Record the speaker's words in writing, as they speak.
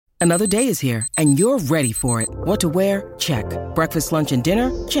Another day is here, and you're ready for it. What to wear? Check. Breakfast, lunch, and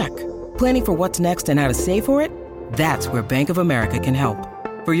dinner? Check. Planning for what's next and how to save for it? That's where Bank of America can help.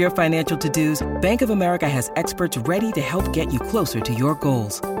 For your financial to-dos, Bank of America has experts ready to help get you closer to your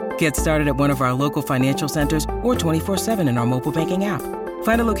goals. Get started at one of our local financial centers or 24/7 in our mobile banking app.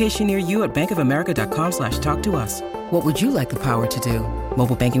 Find a location near you at bankofamerica.com/talktous. What would you like the power to do?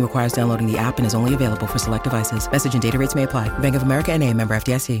 Mobile banking requires downloading the app and is only available for select devices. Message and data rates may apply. Bank of America N.A., member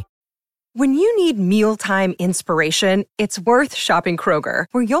FDIC. When you need mealtime inspiration, it's worth shopping Kroger,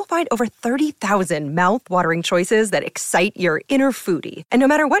 where you'll find over 30,000 mouth-watering choices that excite your inner foodie. And no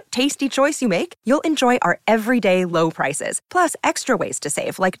matter what tasty choice you make, you'll enjoy our everyday low prices, plus extra ways to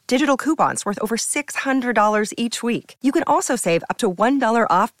save, like digital coupons worth over $600 each week. You can also save up to $1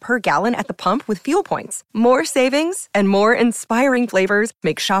 off per gallon at the pump with fuel points. More savings and more inspiring flavors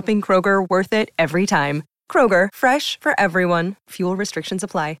make shopping Kroger worth it every time. Kroger, fresh for everyone. Fuel restrictions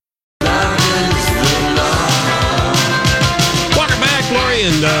apply. Welcome back, Lori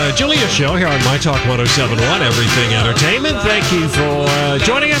and Julia show here on My Talk 107.1 Everything Entertainment. Thank you for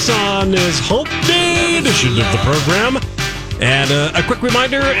joining us on this Hump Day edition of the program. And a quick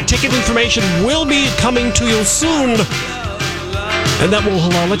reminder, ticket information will be coming to you soon. And that will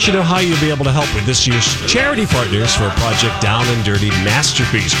let you know how you'll be able to help with this year's charity partners for Project Down and Dirty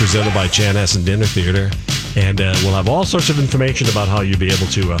Masterpiece, presented by Chanhassen Dinner Theater. And we'll have all sorts of information about how you'll be able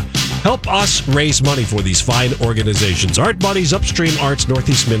to help us raise money for these fine organizations. Art Buddies, Upstream Arts,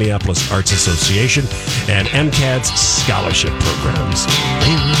 Northeast Minneapolis Arts Association, and MCAD's scholarship programs.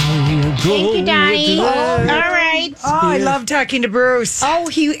 Thank you, Donnie. All right. Oh, I love talking to Bruce. Oh,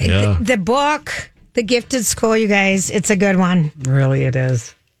 the book, The Gifted School, you guys, it's a good one. Really, it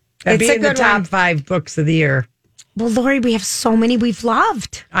is. It'd be in the top 5 books of the year. Well, Lori, we have so many we've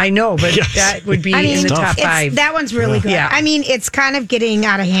loved. I know, but that would be in the top 5. That one's really good. Yeah. I mean, it's kind of getting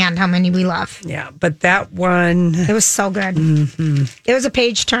out of hand how many we love. Yeah, but that one... It was so good. Mm-hmm. It was a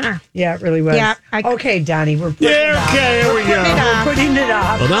page turner. Yeah, it really was. Yeah, okay, Donnie, we're putting it up. Okay, here we go. We're putting it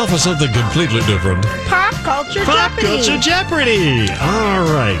up. Well, now for something completely different. Pop Culture Jeopardy. Culture Jeopardy. All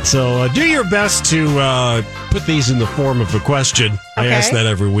right, so do your best to put these in the form of a question. I ask that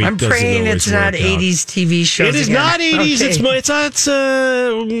every week. I'm praying it's not 80s TV shows. It is again. not 80s. Okay. It's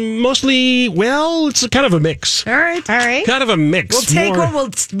mostly, well, it's kind of a mix. All right. Kind of a mix. We'll take what we'll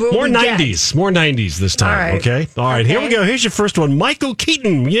more we 90s. Get. More 90s this time. All right. Okay. All right. Here we go. Here's your first one. Michael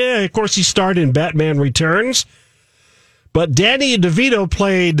Keaton. Yeah, of course, he starred in Batman Returns. But Danny DeVito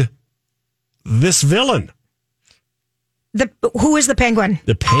played this villain. Who is the Penguin?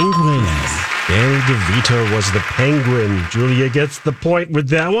 The Penguin. Danny DeVito was the Penguin. Julia gets the point with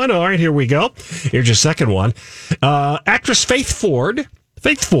that one. All right, here we go. Here's your second one. Actress Faith Ford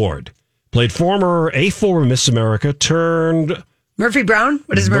played former Miss America turned... Murphy Brown?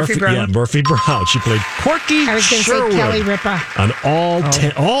 What is Murphy Brown? Yeah, Murphy Brown. She played Corky I was going to say Kelly Ripa. On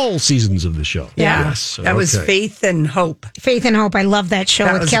all seasons of the show. Yeah. Yes. That was Faith and Hope. Faith and Hope. I love that show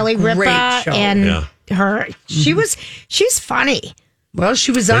That with was Kelly a great Ripa show. and her. She's funny. Well,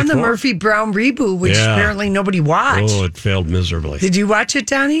 she was on the Murphy Brown reboot, which apparently nobody watched. Oh, it failed miserably. Did you watch it,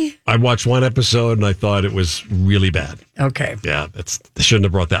 Donnie? I watched one episode and I thought it was really bad. Okay. Yeah, they shouldn't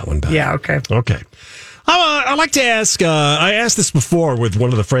have brought that one back. Yeah, okay. Okay. I'd like to ask, I asked this before with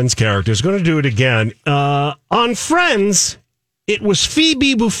one of the Friends characters, going to do it again. On Friends, it was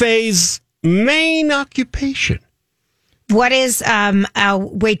Phoebe Buffay's main occupation. What is a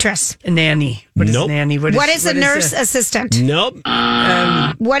waitress? A nanny. What is nanny? What is a nurse assistant? Nope.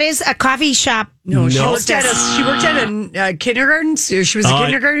 What is a coffee shop? No, she worked at a kindergarten. She was a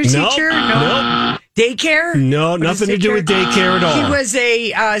kindergarten teacher. No. Daycare. No, nothing to do with daycare at all. He was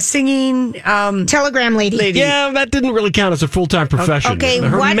a singing telegram lady. Yeah, that didn't really count as a full-time profession. Okay,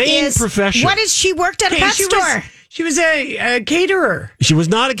 her main profession. What is she worked at a pet store? She was a caterer. She was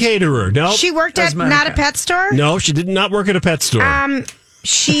not a caterer. No. She worked at not a pet store? No, she did not work at a pet store.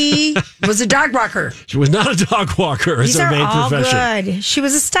 She was a dog walker. She was not a dog walker as her main profession. Good. She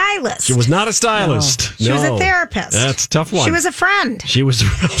was a stylist. She was not a stylist. No. She was a therapist. That's a tough one. She was a friend. She was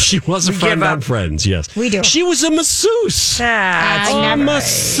a friend on Friends, yes. We do. She was a masseuse.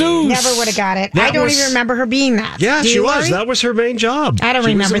 Masseuse. Never would have got it. I don't even remember her being that. Yeah, she was. That was her main job. I don't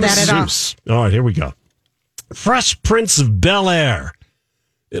remember that at all. All right, here we go. Fresh Prince of Bel-Air.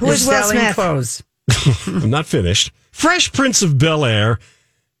 Who was Will Smith? Clothes. I'm not finished. Fresh Prince of Bel-Air.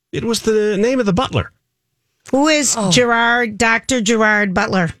 It was the name of the butler. Who is Dr. Gerard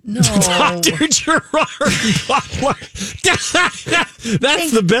Butler? No. Dr. Gerard Butler.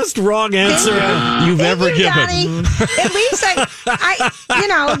 That's the best wrong answer you've ever given. Donnie. At least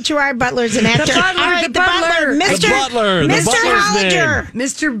I Gerard Butler's an actor. The Butler. Mr. The Butler. The Mr. Butler's Hollinger. name.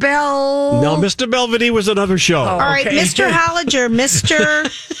 Mr. Bell. No, Mr. Belvedere was another show. Oh. All right, Okay. Mr. Hollinger,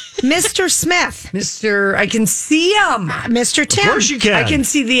 Mr. Smith, Mr. I can see him. Mr. Tim. Of course you can. I can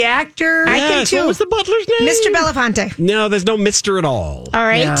see the actor. I can Yes, too. what was the butler's name? Mr. Belafonte. No, there's no Mr. at all. All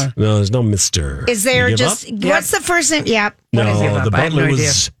right. Yeah. No, there's no Mr. Is there You give just up? what's the first name? Yep. No, is he the about? I have butler no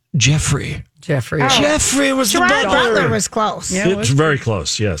was Jeffrey. Jeffrey. Oh. Jeffrey was Gerard the butler. Butler was close. Yeah. It's very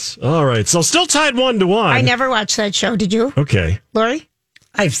close, yes. All right, so still tied 1-1. I never watched that show. Did you, Okay. Lori?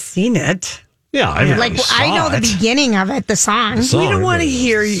 I've seen it. Yeah, I Like I know the beginning of it, the song. We don't want to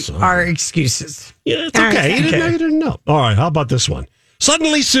hear our excuses. Yeah, it's All right, okay. You didn't know. All right, how about this one?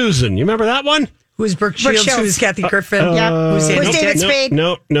 Suddenly Susan. You remember that one? Who's Brooke Shields? Shields. Who's Kathy Griffin? Yep. Who's Who's Andy David Dick? Spade?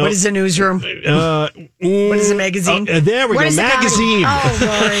 No. What is the newsroom? What is the magazine? There we What go. is the Magazine. Oh,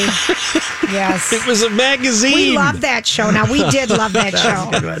 Lori. Yes. It was a magazine. We love that show. Now, we did love that show.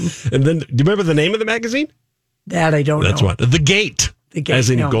 Good one. And then, do you remember the name of the magazine? That I don't That's know. what. The Gate. The Gate, As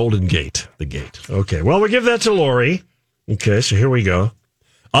in no. Golden Gate. The Gate. Okay. Well, we give that to Lori. Okay, so here we go.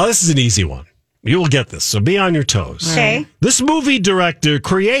 Oh, this is an easy one. You will get this, so be on your toes. Okay. This movie director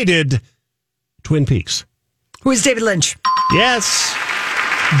created Twin Peaks. Who is David Lynch? Yes.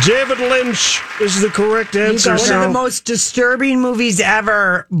 David Lynch is the correct answer. One of So- the most disturbing movies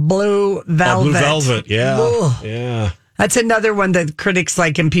ever, Blue Velvet. Blue Velvet, yeah. Ugh. Yeah. That's another one that critics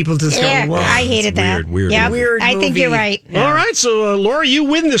like and people just Yeah, go, whoa. I hated that. weird Yep. movie. Weird I think movie. you're right. All right, so Laura, you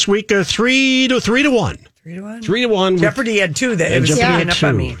win this week 3-1. 3-1? 3-1. Jeopardy had two that it was Jeopardy sneaking had up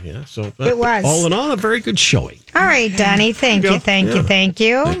on 2. me. Yeah, so It was. all in all, a very good showing. All right, Donnie. Thank There you. you go. Thank you. Yeah. Thank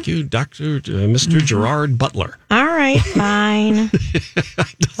you. Thank you, Mr. Gerard Butler. All right. Fine.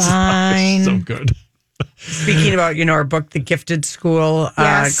 Fine. So good. Speaking about, our book, The Gifted School,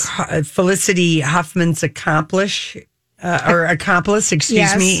 Yes. Felicity Huffman's accomplice,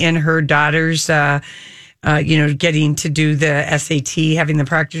 Yes. in her daughter's, getting to do the SAT, having the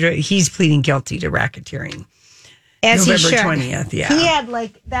proctor, he's pleading guilty to racketeering. As November he should. 20th, yeah. He had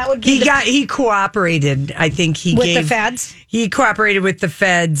that would be He cooperated. I think with the feds. He cooperated with the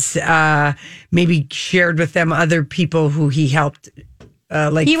feds. Maybe shared with them other people who he helped. He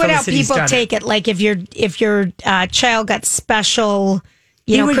would help Felicity's people daughter. take it. Like if your child got special,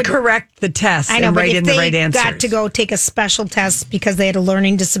 He would correct the test I know, and but write if in the right they answers. got to go take a special test because they had a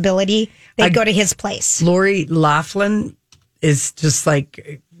learning disability, they'd go to his place. Lori Laughlin is just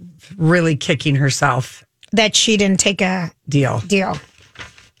like really kicking herself. That she didn't take a Deal.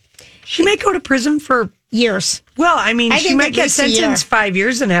 She may go to prison for. Years. Well, I mean, I she think might at get least a year. sentenced 5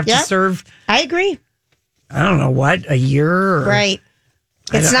 years and have Yep. to serve. I agree. I don't know what, a year. Or, Right.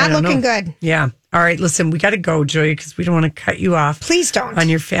 It's I not don't looking know. good. Yeah. All right. Listen, we got to go, Julia, because we don't want to cut you off. Please don't. On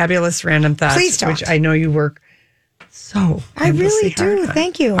your fabulous random thoughts. Please don't. Which I know you work so. I really endlessly do. hard on.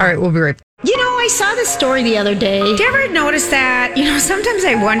 Thank you. All right. We'll be right back. I saw this story the other day. Did you ever notice that? Sometimes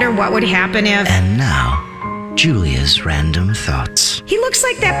I wonder what would happen if And now, Julia's random thoughts. he looks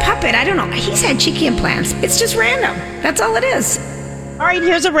like that puppet. I don't know. He's had cheeky implants. It's just random. That's all it is. All right,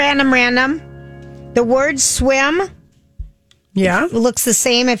 here's a random. The word swim Yeah. looks the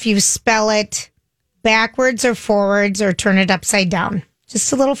same if you spell it backwards or forwards or turn it upside down.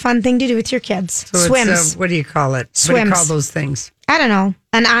 Just a little fun thing to do with your kids. So Swims. It's, what do you call it? What do Swims. you call those things? I don't know.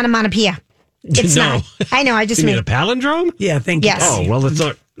 An onomatopoeia. It's No. not. I know. I just You mean made a palindrome? Yeah. Thank Yes. Oh, well, it's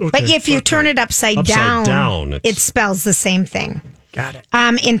not. Okay. But if you turn it upside down, it's- it spells the same thing. Got it.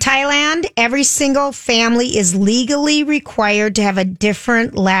 In Thailand, every single family is legally required to have a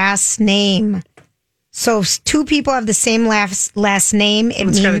different last name. So if two people have the same last name, it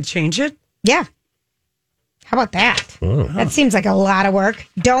Someone's got to means change it. yeah. How about that? Oh. That seems like a lot of work.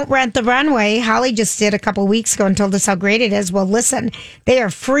 Don't rent the runway. Holly just did a couple weeks ago and told us how great it is. Well, listen, they are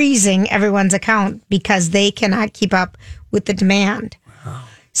freezing everyone's account because they cannot keep up with the demand. Wow.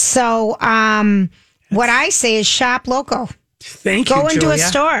 So, what I say is shop local. Thank you, Go into Julia. a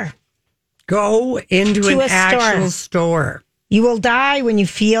store. Go into To an a store. actual store. You will die when you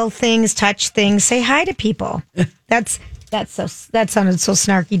feel things, touch things, say hi to people. That sounded so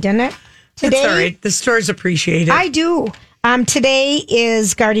snarky, didn't it? That's all right. The store's appreciated. I do. Today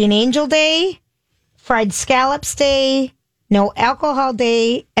is Guardian Angel Day, Fried Scallops Day, No Alcohol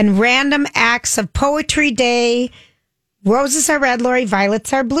Day, and Random Acts of Poetry Day. Roses are red, Lori.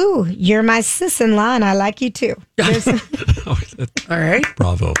 Violets are blue. You're my sis-in-law, and I like you too. all right.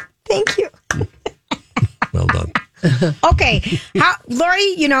 Bravo. Thank you. Well done. Okay.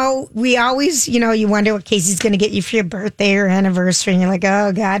 Lori, we always, you wonder what Casey's going to get you for your birthday or anniversary. And you're like,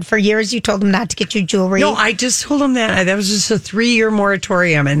 oh, God. For years, you told him not to get you jewelry. No, I just told him that. That was just a 3-year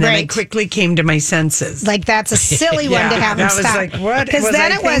moratorium. And then I quickly came to my senses. Like, that's a silly one to have him stop. I was like, what was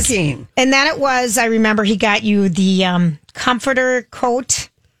I thinking? And then it was, I remember he got you the comforter coat,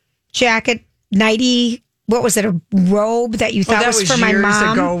 jacket, nighty. What was it? A robe that you thought was for my mom?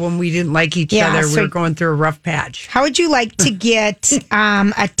 Years ago when we didn't like each other. We were going through a rough patch. How would you like to get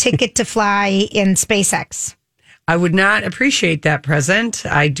a ticket to fly in SpaceX? I would not appreciate that present.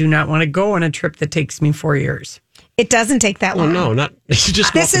 I do not want to go on a trip that takes me 4 years. It doesn't take that long. No, not.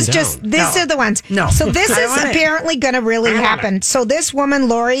 Just this is just. These are the ones. No. So this is apparently going to really happen. So this woman,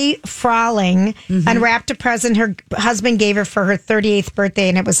 Lori Frawling, unwrapped a present her husband gave her for her 38th birthday,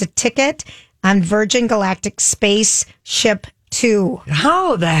 and it was a ticket on Virgin Galactic Spaceship 2.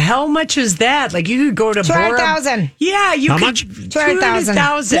 How the hell much is that? Like you could go to 200,000. Yeah, you How could. much? 200,000.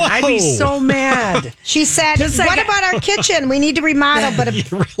 I'd be so mad. She said, "What about our kitchen? We need to remodel." But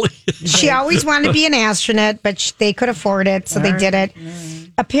she always wanted to be an astronaut, but they could afford it, so they did it.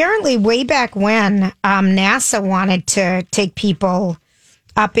 Apparently, way back when, NASA wanted to take people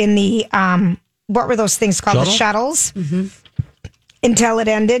up in the what were those things called? The shuttles. Until it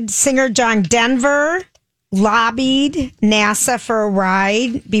ended. Singer John Denver lobbied NASA for a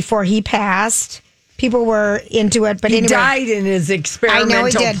ride before he passed. People were into it, but he anyway. died in his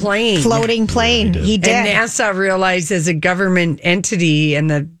experimental plane. Floating plane. He did. And NASA realized as a government entity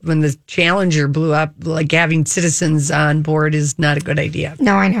and when the Challenger blew up, like having citizens on board is not a good idea.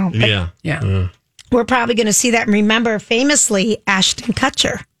 No, I know. Yeah. We're probably going to see that. Remember, famously, Ashton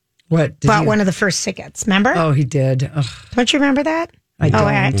Kutcher bought one of the first tickets. Remember? Oh, he did. Ugh. Don't you remember that? I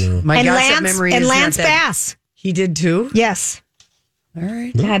don't. My gossip memory is Lance not that. Bass. He did too? Yes. All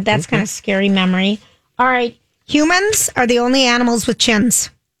right. God, that's kind of scary memory. All right. Humans are the only animals with chins.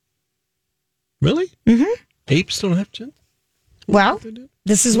 Really? Mm-hmm. Apes don't have chins? Well,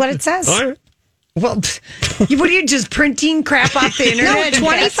 this is what it says. All right. Well, what are you just printing crap off the internet? No,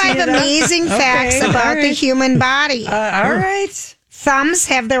 25 amazing facts about the human body. All right. Thumbs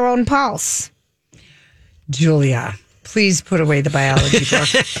have their own pulse. Julia, please put away the biology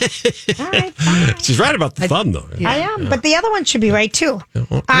book. All right, fine. She's right about the thumb, though. I am, but the other one should be right, too.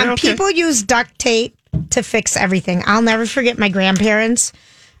 People use duct tape to fix everything. I'll never forget my grandparents,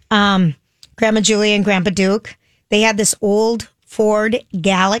 Grandma Julia and Grandpa Duke. They had this old Ford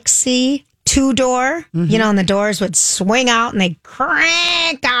Galaxy 2-door, and the doors would swing out and they'd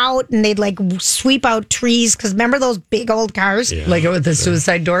crank out and they'd like sweep out trees. Because remember those big old cars? Yeah. Like with the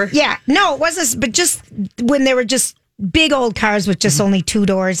suicide door? Yeah. No, it wasn't. But just when they were just big old cars with just only 2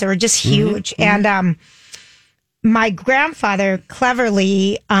 doors, they were just huge. And my grandfather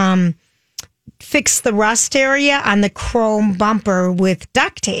cleverly fixed the rust area on the chrome bumper with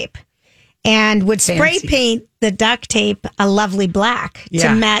duct tape. And would spray paint the duct tape a lovely black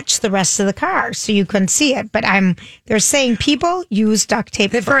to match the rest of the car, so you couldn't see it. But they're saying people use duct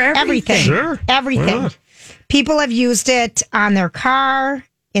tape for everything. Sure. Everything. People have used it on their car,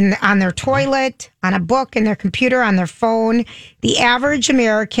 on their toilet, on a book, in their computer, on their phone. The average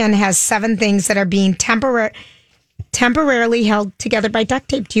American has 7 things that are being temporarily held together by duct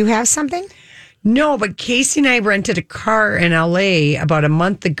tape. Do you have something? No, but Casey and I rented a car in LA about a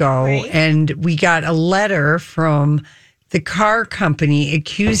month ago, and we got a letter from the car company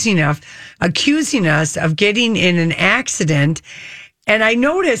accusing us of getting in an accident. And I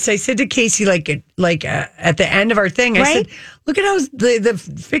noticed, I said to Casey, at the end of our thing, I said, look at how the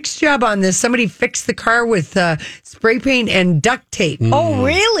fixed job on this. Somebody fixed the car with spray paint and duct tape. Oh,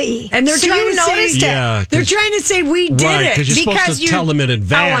 really? And they're trying to noticed say, they're trying to say we did it. Because you're supposed to tell them in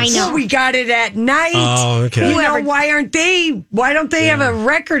advance. Oh, I know. Well, we got it at night. Oh, okay. Why don't they have a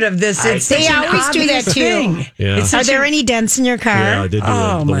record of this? They always do that too. Yeah. Are there any dents in your car? Yeah, I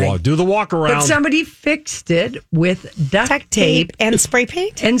did do the walk around. But somebody fixed it with duct tape and spray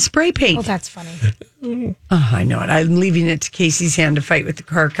paint? And spray paint. Oh, that's funny. Oh, I know it. I'm leaving it to Casey's hand to fight with the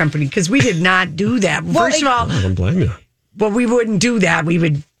car company because we did not do that. First of all, I don't blame you. Well, we wouldn't do that. We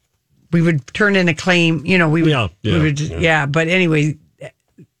would turn in a claim. We would. But anyway,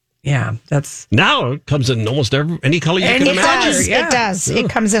 that's now it comes in almost any color you can imagine. It does. It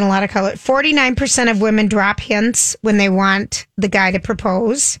comes in a lot of color. 49% of women drop hints when they want the guy to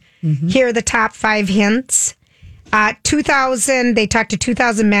propose. Here are the top 5 hints. 2,000, they talked to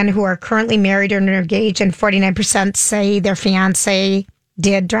 2,000 men who are currently married or engaged, and 49% say their fiance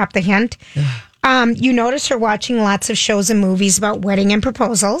did drop the hint. You notice her watching lots of shows and movies about wedding and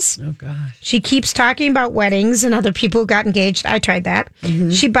proposals. Oh, gosh. She keeps talking about weddings and other people who got engaged. I tried that.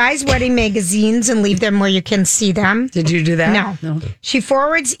 She buys wedding magazines and leave them where you can see them. Did you do that? No. She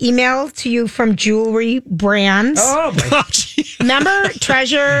forwards email to you from jewelry brands. Oh, my Remember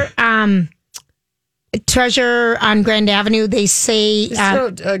Treasure on Grand Avenue? They say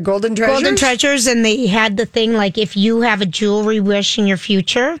Golden Treasures? Golden Treasures, and they had the thing like if you have a jewelry wish in your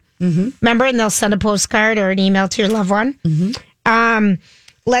future, remember, and they'll send a postcard or an email to your loved one.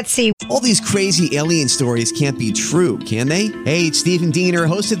 Let's see. All these crazy alien stories can't be true, can they? Hey, it's Stephen Diener,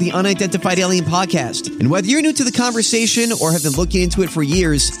 host of the Unidentified Alien Podcast. And whether you're new to the conversation or have been looking into it for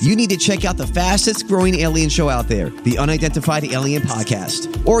years, you need to check out the fastest growing alien show out there, the Unidentified Alien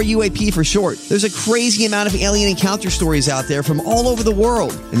Podcast, or UAP for short. There's a crazy amount of alien encounter stories out there from all over the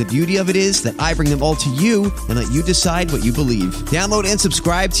world. And the beauty of it is that I bring them all to you and let you decide what you believe. Download and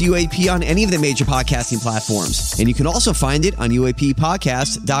subscribe to UAP on any of the major podcasting platforms. And you can also find it on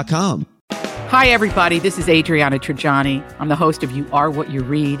UAPpodcast.com. Hi, everybody. This is Adriana Trajani. I'm the host of You Are What You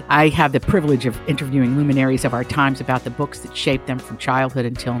Read. I have the privilege of interviewing luminaries of our times about the books that shaped them from childhood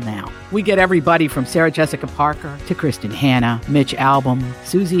until now. We get everybody from Sarah Jessica Parker to Kristen Hanna, Mitch Albom,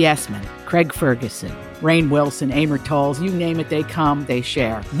 Susie Essman, Craig Ferguson, Rainn Wilson, Amor Tolls, you name it, they come, they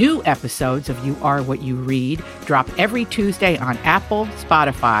share. New episodes of You Are What You Read drop every Tuesday on Apple,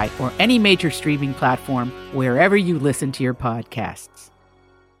 Spotify, or any major streaming platform wherever you listen to your podcasts.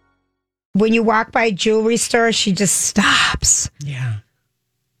 When you walk by a jewelry store, she just stops. Yeah.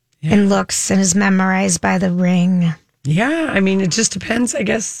 And looks and is memorized by the ring. Yeah, I mean, it just depends, I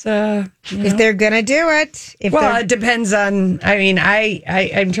guess. If they're going to do it. It depends on, I mean,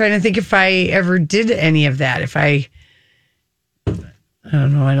 I'm trying to think if I ever did any of that. If I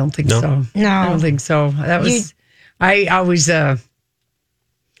don't know. I don't think so. No. I don't think so. That was, I was a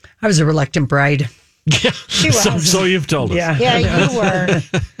reluctant bride. Yeah, she was. So you've told us. Yeah, you were.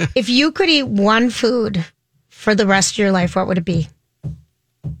 If you could eat one food for the rest of your life, what would it be?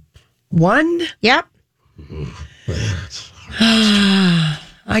 One? Yep.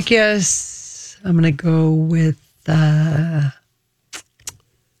 I guess I'm going to go with a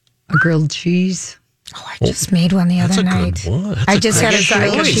grilled cheese. Oh, I just made one the other night. I just had a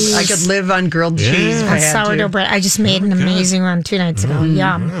grilled cheese. I could live on grilled cheese if I had sourdough bread. I just made an amazing one 2 nights ago.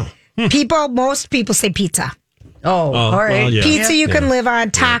 Yum. Wow. Most people say pizza. Oh, all right. Well, yeah. Pizza you can live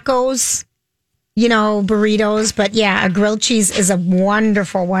on, tacos, burritos. But yeah, a grilled cheese is a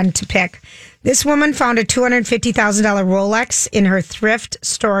wonderful one to pick. This woman found a $250,000 Rolex in her thrift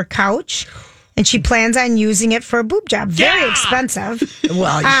store couch, and she plans on using it for a boob job. Very expensive.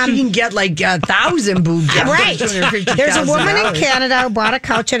 Well, she can get like 1,000 boob jobs. Right. There's a woman in Canada who bought a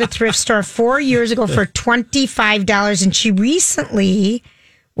couch at a thrift store 4 years ago for $25, and she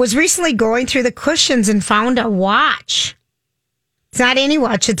was recently going through the cushions and found a watch. It's not any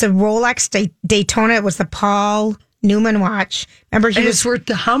watch. It's a Rolex Daytona. It was the Paul Newman watch. Remember, it's worth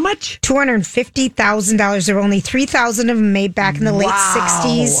how much? $250,000. There were only 3,000 of them made back in the late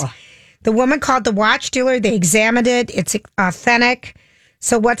 60s. The woman called the watch dealer. They examined it. It's authentic.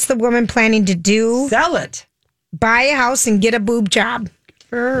 So what's the woman planning to do? Sell it. Buy a house and get a boob job.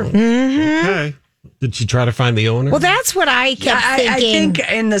 Okay. Did she try to find the owner? Well, that's what I kept thinking. I think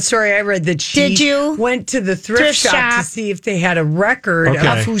in the story I read that she went to the thrift shop to see if they had a record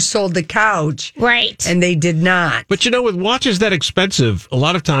of who sold the couch. Right. And they did not. But with watches that expensive, a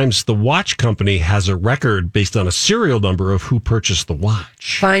lot of times the watch company has a record based on a serial number of who purchased the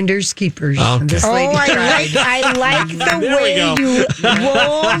watch. Finders, keepers. Okay. This lady tried. I like the way you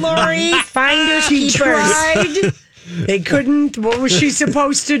roll, Lori. Finders, keepers. Tried. They couldn't. What was she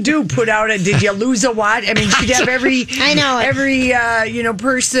supposed to do? Put out did you lose a watch? I mean, she'd have every person.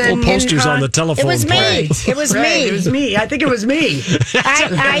 Little posters on the telephone. It was me. It was me. It was me. I think it was me.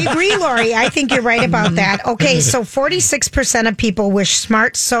 I agree, Lori. I think you're right about that. Okay, so 46% of people wish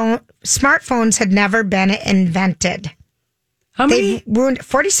smartphones had never been invented. How many? They ruined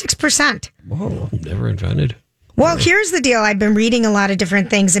 46%. Whoa, never invented. Well, here's the deal. I've been reading a lot of different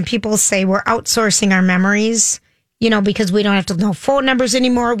things, and people say we're outsourcing our memories. Because we don't have to know phone numbers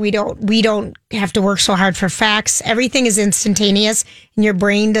anymore. We don't have to work so hard for facts. Everything is instantaneous, and your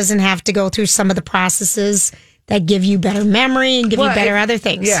brain doesn't have to go through some of the processes that give you better memory and give you better other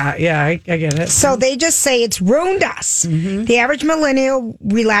things. Yeah, I get it. So they just say it's ruined us. Mm-hmm. The average millennial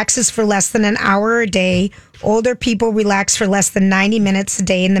relaxes for less than an hour a day. Older people relax for less than 90 minutes a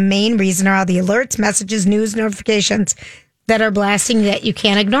day, and the main reason are all the alerts, messages, news, notifications that are blasting that you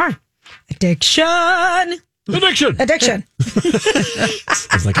can't ignore. Addiction. It's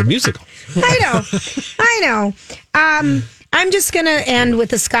like a musical. I know. I'm just going to end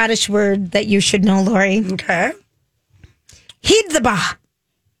with a Scottish word that you should know, Lori. Okay. Heed the ba.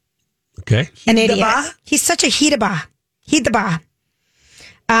 Okay. An idiot. ba? He's such a heed the ba. Heed the ba.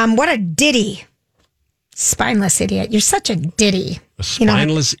 What a ditty. Spineless idiot. You're such a ditty. A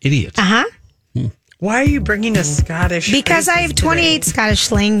spineless idiot. Uh-huh. Why are you bringing a Scottish? Because I have 28 Scottish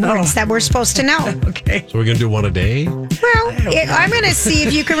slang words that we're supposed to know. Okay. So we're going to do one a day? Well, I'm going to see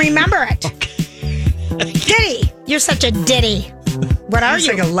if you can remember it. Ditty. You're such a ditty. What are It's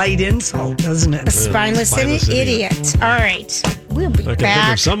you? like a light insult, doesn't it? A spineless idiot. All right. We'll be I can think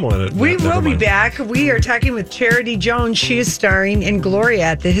back. of someone. We Never will be mind. back. We are talking with Charity Jones. She is starring in Gloria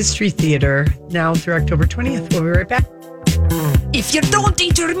at the History Theater now through October 20th. We'll be right back. If you don't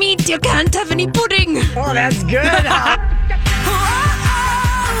eat your meat, you can't have any pudding. Oh, that's good.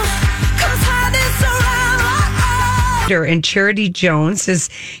 And Charity Jones is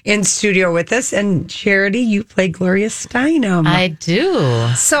in studio with us. And Charity, you play Gloria Steinem. I do.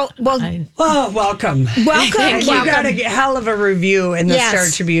 So, well, Oh, welcome. welcome. You got a hell of a review in the Star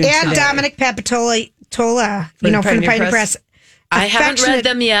Tribune and today. Dominic Papatola, from the Pioneer Press. I haven't read Affectionate-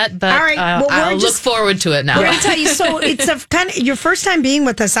 them yet, but All right, well, I'll we're look just- forward to it now. We're going to tell you. So it's a kind of your first time being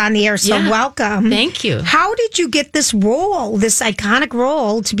with us on the air. So Yeah. welcome. Thank you. How did you get this role, this iconic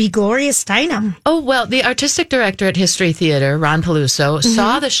role, to be Gloria Steinem? Oh, well, the artistic director at History Theater, Ron Peluso,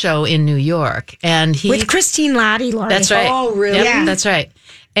 saw the show in New York. And he With Christine Lottie, Lori. That's right. Oh, really? Yep, Yeah. that's right.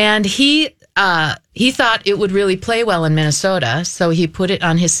 And he thought it would really play well in Minnesota, so he put it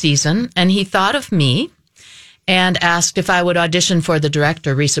on his season. And he thought of me and asked if I would audition for the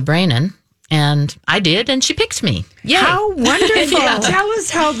director, Risa Brainin. And I did, and she picked me. Yay. How wonderful. Tell us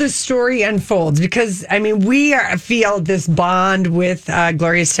how the story unfolds, because I mean feel this bond with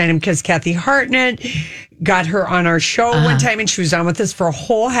Gloria Steinem because Kathy Hartnett got her on our show one time, and she was on with us for a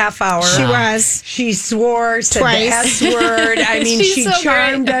whole half hour. She was. She swore, said Twice. the S word. I mean, She's she so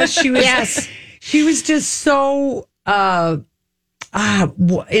charmed great. us. She was. Yes. She was just so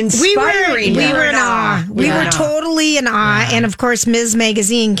inspiring. We were in awe. We Yeah. were totally in awe. And of course, Ms.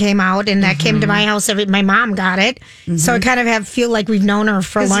 Magazine came out, and that came to my house. My mom got it. So I kind of feel like we've known her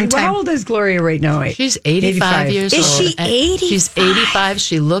for a long time. How old is Gloria right now? She's 85 years Is old. she And 85? She's 85.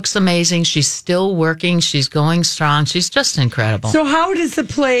 She looks amazing. She's still working. She's going strong. She's just incredible. So how does the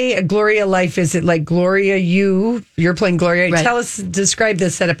play A Gloria Life? Is it like Gloria, you're playing Gloria? Right. Describe the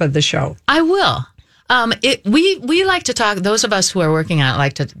setup of the show. I will. We like to talk. Those of us who are working on it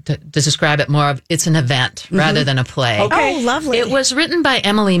like to describe it more of it's an event rather than a play. Okay. Oh, lovely. It was written by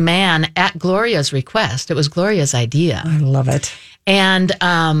Emily Mann at Gloria's request. It was Gloria's idea, I love it. and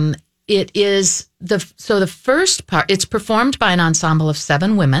it is the first part. It's performed by an ensemble of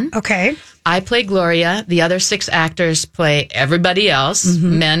 7 women. Okay. I play Gloria. The other 6 actors play everybody else,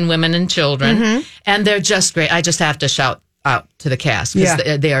 men, women, and children, and they're just great. I just have to shout out to the cast because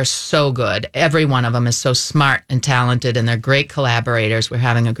they are so good. Every one of them is so smart and talented, and they're great collaborators. We're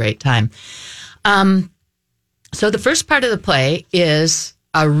having a great time. So the first part of the play is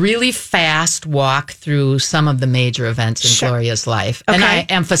a really fast walk through some of the major events in Gloria's life. And I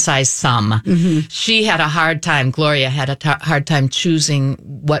emphasize some. She had a hard time, Gloria had a hard time choosing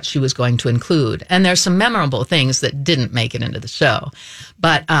what she was going to include. And there's some memorable things that didn't make it into the show.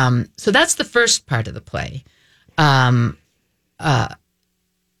 But so that's the first part of the play.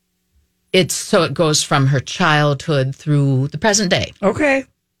 It goes from her childhood through the present day. Okay.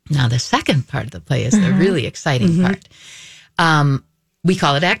 Now, the second part of the play is the really exciting part. We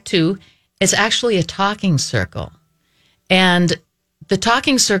call it Act 2. It's actually a talking circle. And the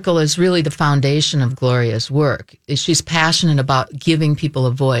talking circle is really the foundation of Gloria's work. She's passionate about giving people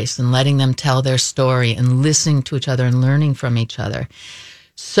a voice and letting them tell their story and listening to each other and learning from each other.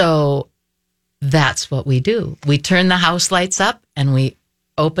 So that's what we do. We turn the house lights up and we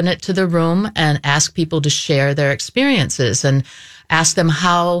open it to the room and ask people to share their experiences and ask them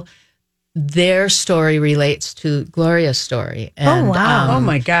how their story relates to Gloria's story. And, Oh, wow. Oh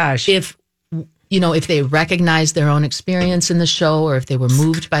my gosh. If they recognize their own experience in the show, or if they were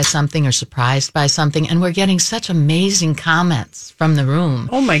moved by something or surprised by something, and we're getting such amazing comments from the room.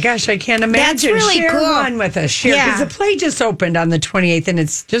 Oh my gosh, I can't imagine. really Share cool. one with us. Share, Yeah. because the play just opened on the 28th, and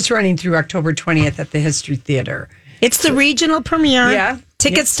it's just running through October 20th at the History Theater. It's the regional premiere. Yeah.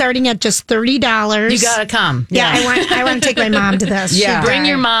 Tickets starting at just $30. You gotta come. Yeah, I want to take my mom to this. Yeah. Bring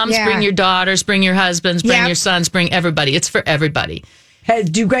your moms, Yeah. bring your daughters, bring your husbands, bring Yep. your sons, bring everybody. It's for everybody.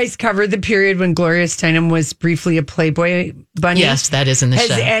 Do you guys cover the period when Gloria Steinem was briefly a Playboy bunny? Yes, that is in the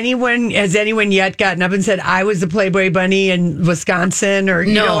show. Has anyone yet gotten up and said, I was a Playboy bunny in Wisconsin, or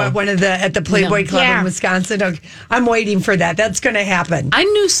at the Playboy Club in Wisconsin? Okay. I'm waiting for that. That's going to happen. I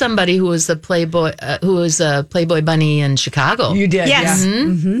knew somebody who was a Playboy bunny in Chicago. You did, yes. yeah.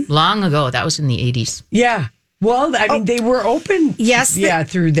 Mm-hmm. Long ago. That was in the 80s. Yeah. Well, I mean, they were open. Yes.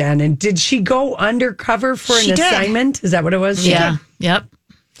 Through then. And did she go undercover for an assignment? Is that what it was? Yeah. Yep.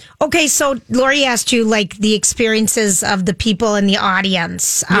 Okay, so Lori asked you like the experiences of the people in the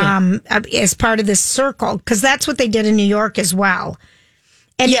audience as part of this circle, because that's what they did in New York as well.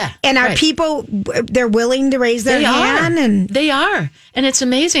 And are people, they're willing to raise their hand? And they are. And it's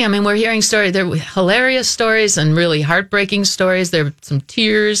amazing. I mean, we're hearing stories. They're hilarious stories and really heartbreaking stories. There are some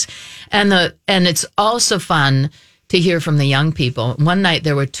tears. And it's also fun to hear from the young people. One night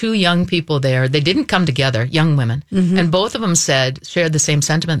there were 2 young people there. They didn't come together, young women. Mm-hmm. And both of them shared the same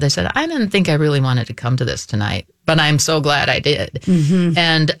sentiment. They said, I didn't think I really wanted to come to this tonight, but I'm so glad I did. Mm-hmm.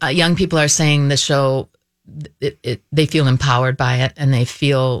 And young people are saying the show, they feel empowered by it, and they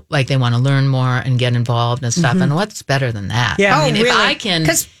feel like they want to learn more and get involved and stuff. Mm-hmm. And what's better than that? Yeah. I mean, really? if I can...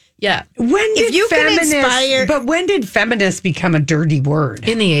 Yeah. When did feminist become a dirty word?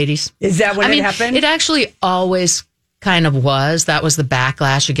 In the 80s. Is that when it happened? It actually always kind of was. That was the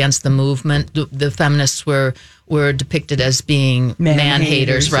backlash against the movement. The feminists were depicted as being man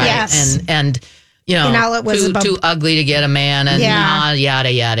haters, right? Yes. And you know, and all it was too ugly to get a man, and yada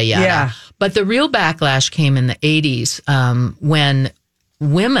yada yada. Yeah. But the real backlash came in the 80s when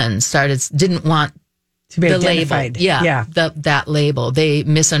women didn't want to be the identified. label. That label. They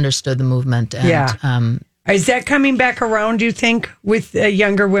misunderstood the movement. And, is that coming back around, do you think, with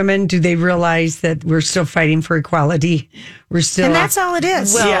younger women? Do they realize that we're still fighting for equality? And that's all it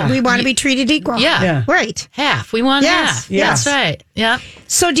is. Well, we want to be treated equal. Yeah. Right. Half. We want half. Yes. That's right. Yeah.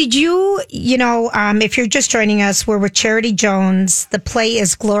 So did you if you're just joining us, we're with Charity Jones. The play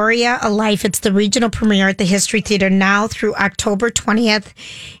is Gloria, A Life. It's the regional premiere at the History Theater now through October 20th.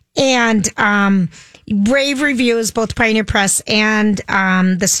 And rave reviews, both Pioneer Press and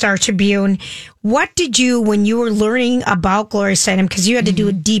the Star Tribune. What did you, when you were learning about Gloria Steinem, because you had to do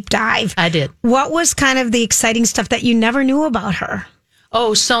a deep dive. I did. What was kind of the exciting stuff that you never knew about her?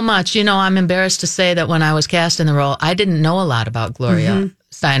 Oh, so much. You know, I'm embarrassed to say that when I was cast in the role, I didn't know a lot about Gloria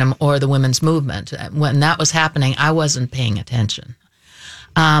Steinem or the women's movement. When that was happening, I wasn't paying attention.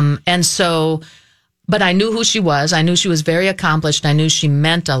 But I knew who she was. I knew she was very accomplished. I knew she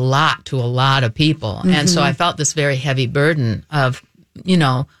meant a lot to a lot of people. Mm-hmm. And so I felt this very heavy burden of,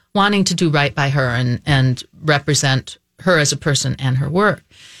 wanting to do right by her and represent her as a person and her work.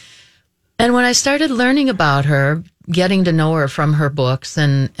 And when I started learning about her, getting to know her from her books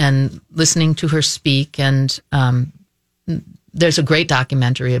and listening to her speak, and there's a great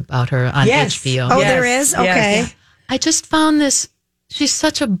documentary about her on HBO. Oh, there is? Okay. Yes. I just found this. She's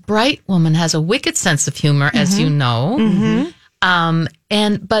such a bright woman, has a wicked sense of humor, as you know.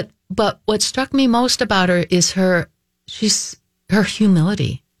 Mm-hmm. But what struck me most about her is her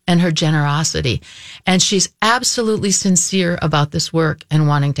humility and her generosity. And she's absolutely sincere about this work and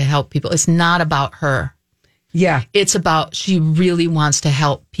wanting to help people. It's not about her. Yeah. It's about, she really wants to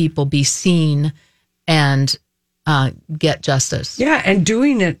help people be seen and get justice. Yeah, and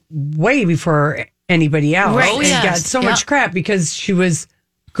doing it way before anybody else. Right. And got so much crap because she was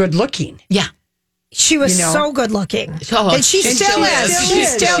good looking. Yeah. She was so good looking. Oh, and she still is. She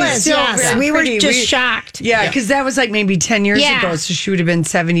still is. Yes. We were just shocked. Yeah, because that was like maybe 10 years ago. So she would have been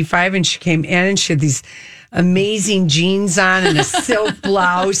 75, and she came in and she had these amazing jeans on and a silk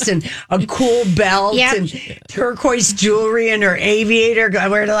blouse and a cool belt and turquoise jewelry and her aviator.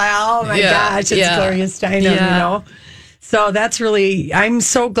 We're like, oh my gosh, it's Gloria Steinem, So that's really, I'm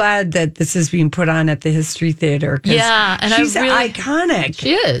so glad that this is being put on at the History Theater. Yeah, and she's iconic.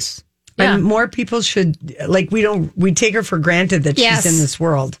 She is. Yeah. And more people should, we take her for granted that she's in this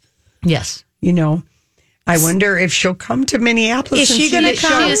world. Yes. I wonder if she'll come to Minneapolis. Is she going to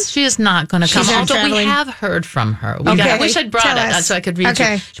come? She is not going to come. Although we have heard from her. I wish I'd brought it so I could read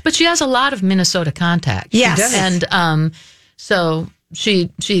it. But she has a lot of Minnesota contacts. Yes. She does. And so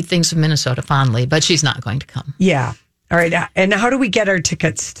she thinks of Minnesota fondly, but she's not going to come. Yeah. All right. And how do we get our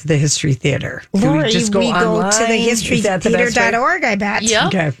tickets to the History Theater? Lori, we just go online? Go to the historytheater.org, I bet. Yep.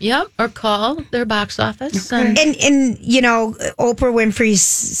 Okay. Yep. Or call their box office. Okay. And Oprah Winfrey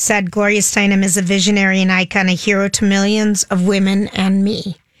said Gloria Steinem is a visionary and icon, a hero to millions of women and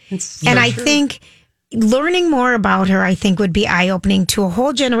me. It's and so I true. think learning more about her, I think, would be eye-opening to a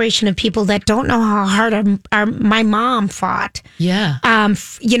whole generation of people that don't know how hard my mom fought. Yeah.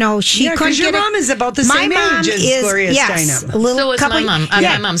 She couldn't because your mom is about the same age as Gloria Steinem. So is my mom.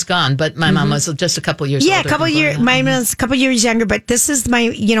 My mom's gone, but my mom was just a couple years older. Yeah, my mom's a couple years younger, but this is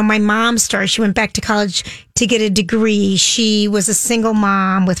my mom's story. She went back to college to get a degree. She was a single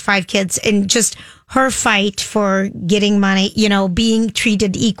mom with 5 kids, and just her fight for getting money, being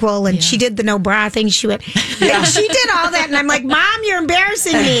treated equal. And she did the no bra thing. She went, and she did all that. And I'm like, Mom, you're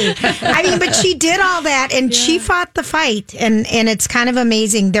embarrassing me. But she did all that, and she fought the fight. And it's kind of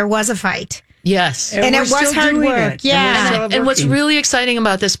amazing. There was a fight. Yes. And it was hard work. Yeah. And what's really exciting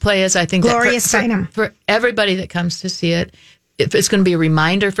about this play is I think Gloria that Steinem. For everybody that comes to see it, it's going to be a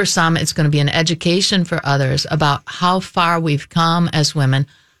reminder for some, it's going to be an education for others about how far we've come as women,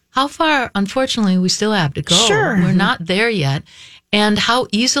 how far, unfortunately, we still have to go. Sure. We're not there yet. And how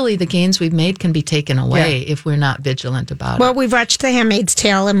easily the gains we've made can be taken away if we're not vigilant about it. Well, we've watched The Handmaid's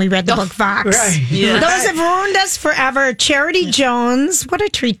Tale and we read the book Vox. Right. Yes. Those have ruined us forever. Charity Jones, what a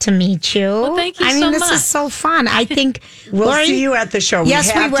treat to meet you. Well, thank you so this much. is so fun. I think We'll see you at the show.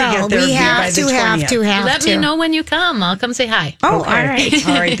 Yes, we will. We have to. Let me know when you come. I'll come say hi. Oh, all right.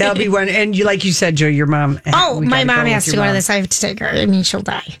 All right, that'll be one. And like you said, Joe, your mom. My mom has to go to this. I have to take her. I mean, she'll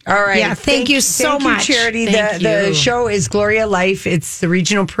die. All right. Yeah, thank you so much. Charity. Thank The you. show is Gloria Life. It's the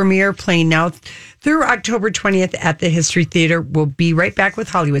regional premiere playing now through October 20th at the History Theater. We'll be right back with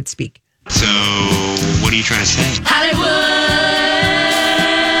Hollywood Speak. So, what are you trying to say?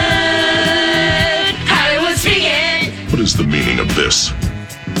 Hollywood speaking. What is the meaning of this?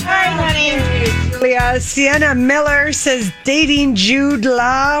 Hi, honey. Julia Sienna Miller says dating Jude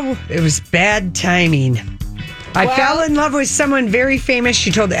Law, it was bad timing. I fell in love with someone very famous.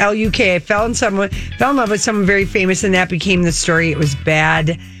 She told LUK, I fell in love with someone very famous, and that became the story. It was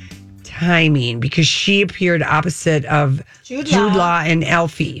bad timing because she appeared opposite of Jude Law and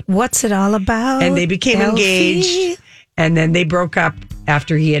Elfie. What's it all about? And they became engaged, and then they broke up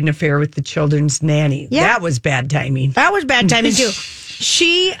after he had an affair with the children's nanny. Yeah. That was bad timing. That was bad timing, too.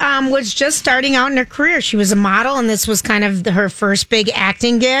 She was just starting out in her career. She was a model, and this was kind of her first big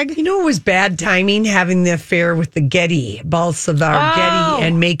acting gig. You know, it was bad timing having the affair with the Getty, Balsavar Getty,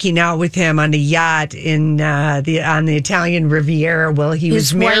 and making out with him on a yacht on the Italian Riviera. Well, he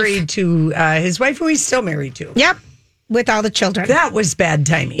was married to his wife, who he's still married to. Yep, with all the children. That was bad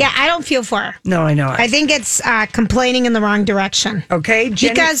timing. Yeah, I don't feel for her. No, I know. I think it's complaining in the wrong direction. Okay,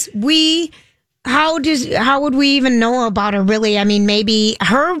 Jenny? Because how would we even know about her, really? I mean, maybe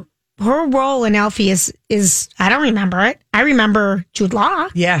her role in Elfie is I don't remember it. I remember Jude Law.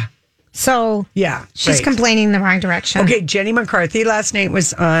 Yeah. So yeah, she's complaining in the wrong direction. Okay, Jenny McCarthy last night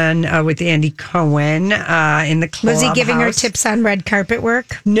was on with Andy Cohen in the club. Was he giving her tips on red carpet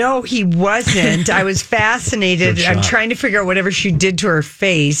work? No, he wasn't. I was fascinated. I'm trying to figure out whatever she did to her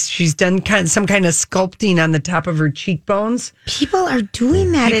face. She's done some kind of sculpting on the top of her cheekbones. People are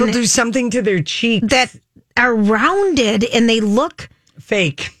doing that. People do something to their cheeks that are rounded and they look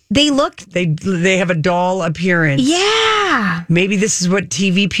fake. They have a doll appearance. Yeah. Maybe this is what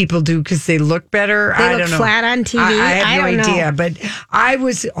TV people do because they look better. They I look don't know. flat on TV. I have no idea. Know. But I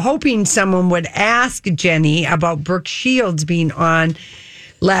was hoping someone would ask Jenny about Brooke Shields being on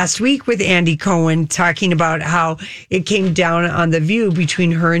last week with Andy Cohen, talking about how it came down on The View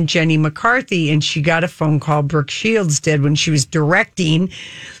between her and Jenny McCarthy. And she got a phone call, Brooke Shields did, when she was directing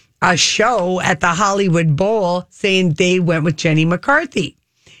a show at the Hollywood Bowl, saying they went with Jenny McCarthy.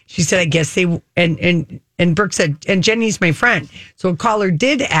 She said, I guess they, and Brooke said, and Jenny's my friend. So a caller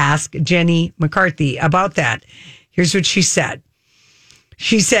did ask Jenny McCarthy about that. Here's what she said.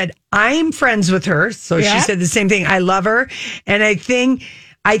 She said, I'm friends with her. So she said the same thing. I love her. And I think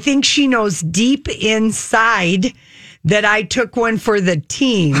she knows deep inside that I took one for the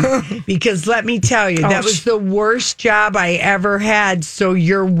team because let me tell you, that was the worst job I ever had. So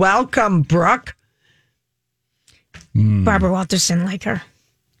you're welcome, Brooke. Barbara Walters didn't like her.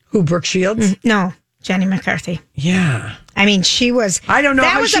 Who, Brooke Shields? No, Jenny McCarthy. Yeah. I mean, she was... I don't know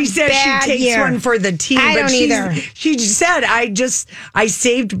how she says she takes one for the team. I don't either. She said, I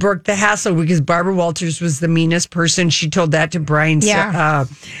saved Brooke the hassle because Barbara Walters was the meanest person. She told that to Brian. Yeah.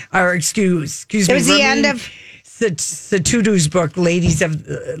 Excuse me. It was the end of... Satudu's book, Ladies of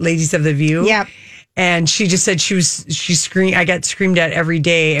the View. Yep. And she just said she screamed. I got screamed at every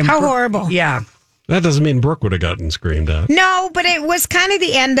day. And how horrible. Yeah. That doesn't mean Brooke would have gotten screamed at. No, but it was kind of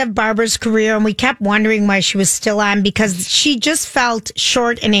the end of Barbara's career, and we kept wondering why she was still on because she just felt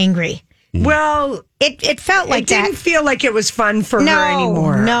short and angry. Well, it felt like that. It didn't feel like it was fun for her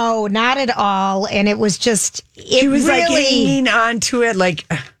anymore. No, not at all. And it was just... She was really, like hanging on to it like...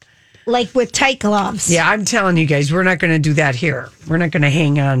 like with tight gloves. Yeah, I'm telling you guys, we're not going to do that here. We're not going to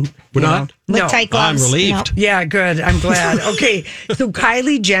hang on. We're not? With No. tight gloves. I'm relieved. No. Yeah, good. I'm glad. Okay, so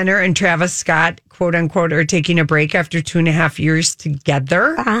Kylie Jenner and Travis Scott, quote unquote, are taking a break after 2.5 years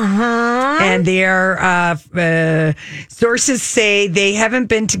together. And their sources say they haven't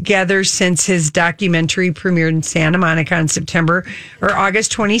been together since his documentary premiered in Santa Monica on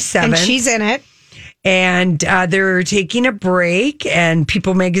August 27th. And she's in it. And they're taking a break, and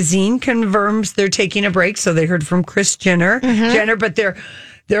People Magazine confirms they're taking a break. So they heard from Kris Jenner, but they're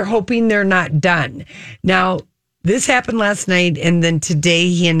hoping they're not done. Now, this happened last night, and then today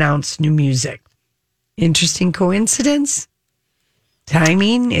he announced new music. Interesting coincidence?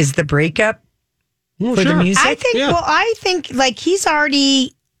 Timing is the breakup for the music. I think like he's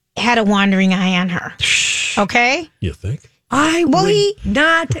already had a wandering eye on her. Okay, You think? I will would he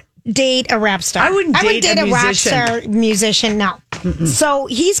not date a rap star? I wouldn't date a rap musician. star musician. No. So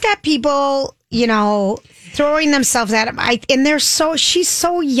he's got people, throwing themselves at him. And she's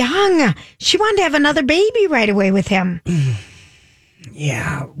so young. She wanted to have another baby right away with him.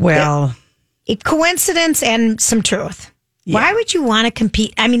 Yeah, well, Coincidence and some truth. Yeah. Why would you want to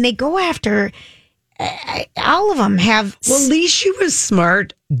compete? I mean, they go after all of them have. well, at least she was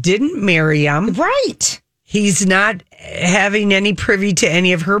smart, didn't marry him. Right. He's not having any privy to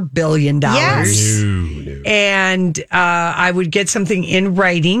any of her $1 billion. Yes. No. And I would get something in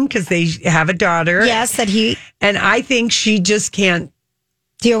writing because they have a daughter. Yes, that he And I think she just can't,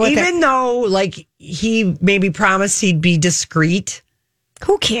 deal with even it. though like he maybe promised he'd be discreet.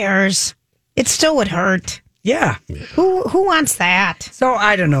 Who cares? It still would hurt. Yeah. Who wants that? So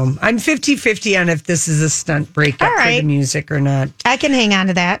I don't know. I'm 50-50 on if this is a stunt breakup All for right. the music or not. I can hang on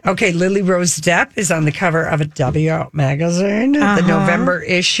to that. Okay, Lily Rose Depp is on the cover of a W magazine, the November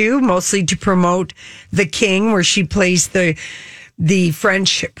issue, mostly to promote The King, where she plays the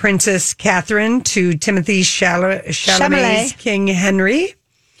French Princess Catherine to Timothée Chalamet's King Henry.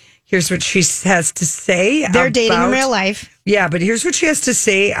 Here's what she has to say. They're dating in real life. Yeah, but here's what she has to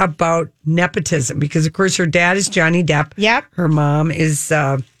say about nepotism, because, of course, her dad is Johnny Depp. Yep. Her mom is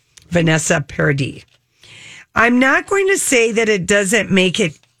Vanessa Paradis. I'm not going to say that it doesn't make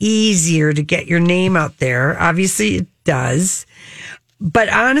it easier to get your name out there. Obviously, it does. But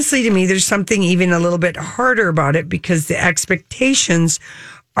honestly, to me, there's something even a little bit harder about it because the expectations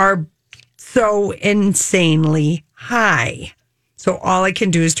are so insanely high. So all I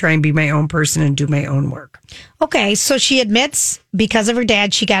can do is try and be my own person and do my own work. Okay, so she admits because of her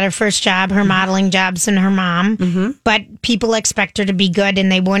dad, she got her first job, her modeling jobs, and her mom. But people expect her to be good,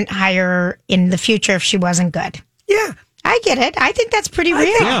 and they wouldn't hire her in the future if she wasn't good. Yeah. I get it. I think that's pretty real.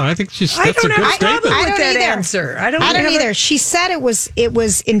 Yeah, I think that's a good statement. I don't that answer. I don't either. She said it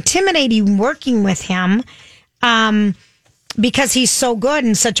was intimidating working with him. Because he's so good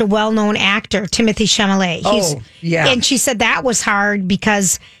and such a well-known actor, Timothée Chalamet. Yeah. And she said that was hard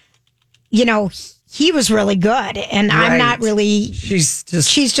because, he was really good, and I'm not really. She's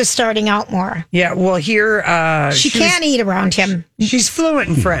just starting out more. Yeah. Well, here she can't eat around him. She's fluent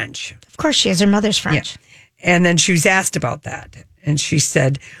in French. Of course, she is. Her mother's French. Yeah. And then she was asked about that, and she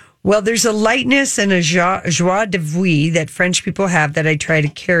said, "Well, there's a lightness and a joie de vivre that French people have that I try to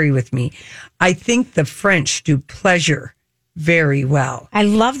carry with me. I think the French do pleasure very well." I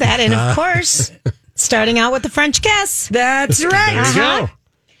love that. And of course, starting out with the French kiss. That's right. There you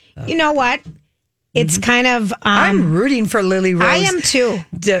go. You know what? It's kind of... I'm rooting for Lily Rose. I am too.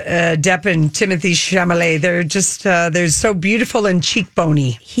 Depp and Timothée Chalamet. They're just, they're so beautiful and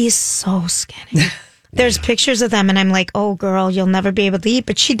cheekbony. He's so skinny. There's pictures of them, and I'm like, oh, girl, you'll never be able to eat.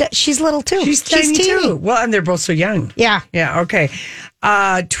 But she's little too. She's tiny too. Well, and they're both so young. Yeah. Yeah, okay.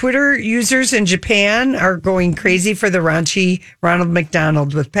 Twitter users in Japan are going crazy for the raunchy Ronald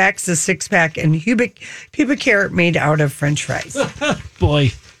McDonald with packs of six-pack and pubic hair made out of French fries.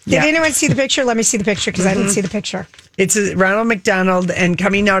 Boy. Did anyone see the picture? Let me see the picture because I didn't see the picture. It's a Ronald McDonald, and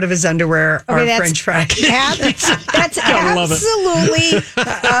coming out of his underwear are French fries. That's absolutely.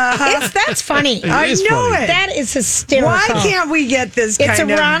 That's funny. I know it. That is hysterical. Why can't we get this kind of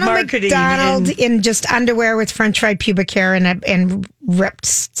It's a Ronald marketing? McDonald in just underwear with French fried pubic hair and ripped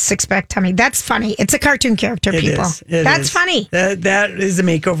six-pack tummy. That's funny. It's a cartoon character, people. That's funny. That is a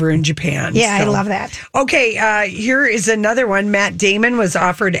makeover in Japan. Yeah, I love that. Okay, here is another one. Matt Damon was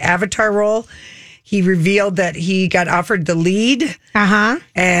offered Avatar role. He revealed that he got offered the lead.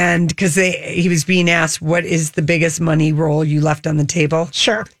 And because he was being asked, what is the biggest money role you left on the table?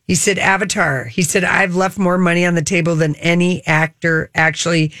 Sure. He said, Avatar. He said, I've left more money on the table than any actor.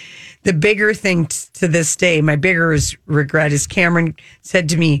 Actually, the bigger thing to this day, my bigger regret is Cameron said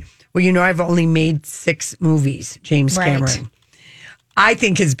to me, well, I've only made 6 movies, James Cameron. I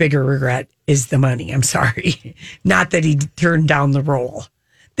think his bigger regret is the money. I'm sorry. Not that he turned down the role.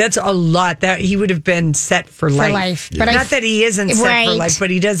 That's a lot. That he would have been set for life. But not that he isn't set for life, but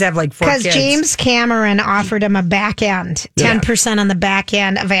he does have like 4 kids. Because James Cameron offered him a back end, 10% on the back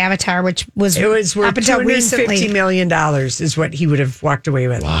end of Avatar, which was worth up until recently $250 million is what he would have walked away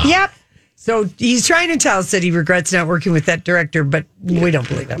with. Wow. Yep. So he's trying to tell us that he regrets not working with that director, but we don't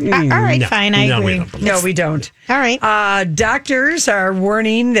believe him. All right, fine. I agree. No, we don't. All right. Doctors are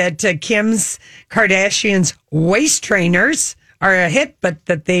warning that Kim's Kardashian's waist trainers are a hit, but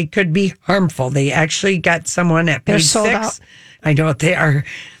that they could be harmful. They actually got someone at page 6. Out. I know what they are.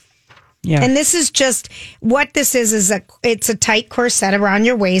 Yeah. And this is just what this is it's a tight corset around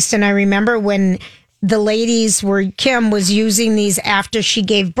your waist. And I remember when the ladies Kim was using these after she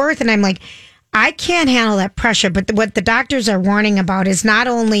gave birth, and I'm like, I can't handle that pressure. But what the doctors are warning about is not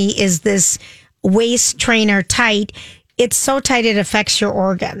only is this waist trainer tight, it's so tight it affects your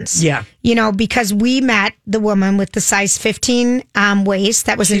organs. Yeah. You know, because we met the woman with the size 15 waist.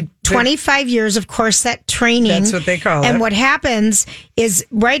 That was 25 years of corset training. That's what they call it. And what happens is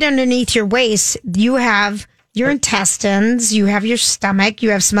right underneath your waist, you have your intestines, you have your stomach, you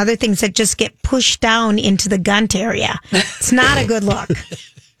have some other things that just get pushed down into the gunt area. It's not a good look.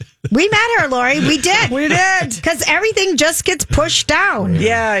 We met her, Lori. We did. We did. Because everything just gets pushed down.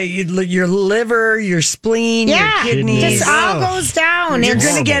 Yeah, your liver, your spleen, your kidneys. Just all goes down. You're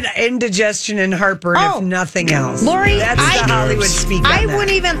going to get indigestion and heartburn if nothing else. Lori, that's the Hollywood speak on I that.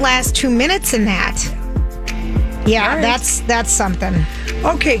 wouldn't even last 2 minutes in that. Yeah, right. that's something.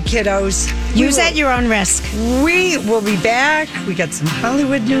 Okay, kiddos. Use at your own risk. We will be back. We got some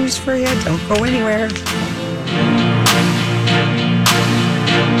Hollywood news for you. Don't go anywhere.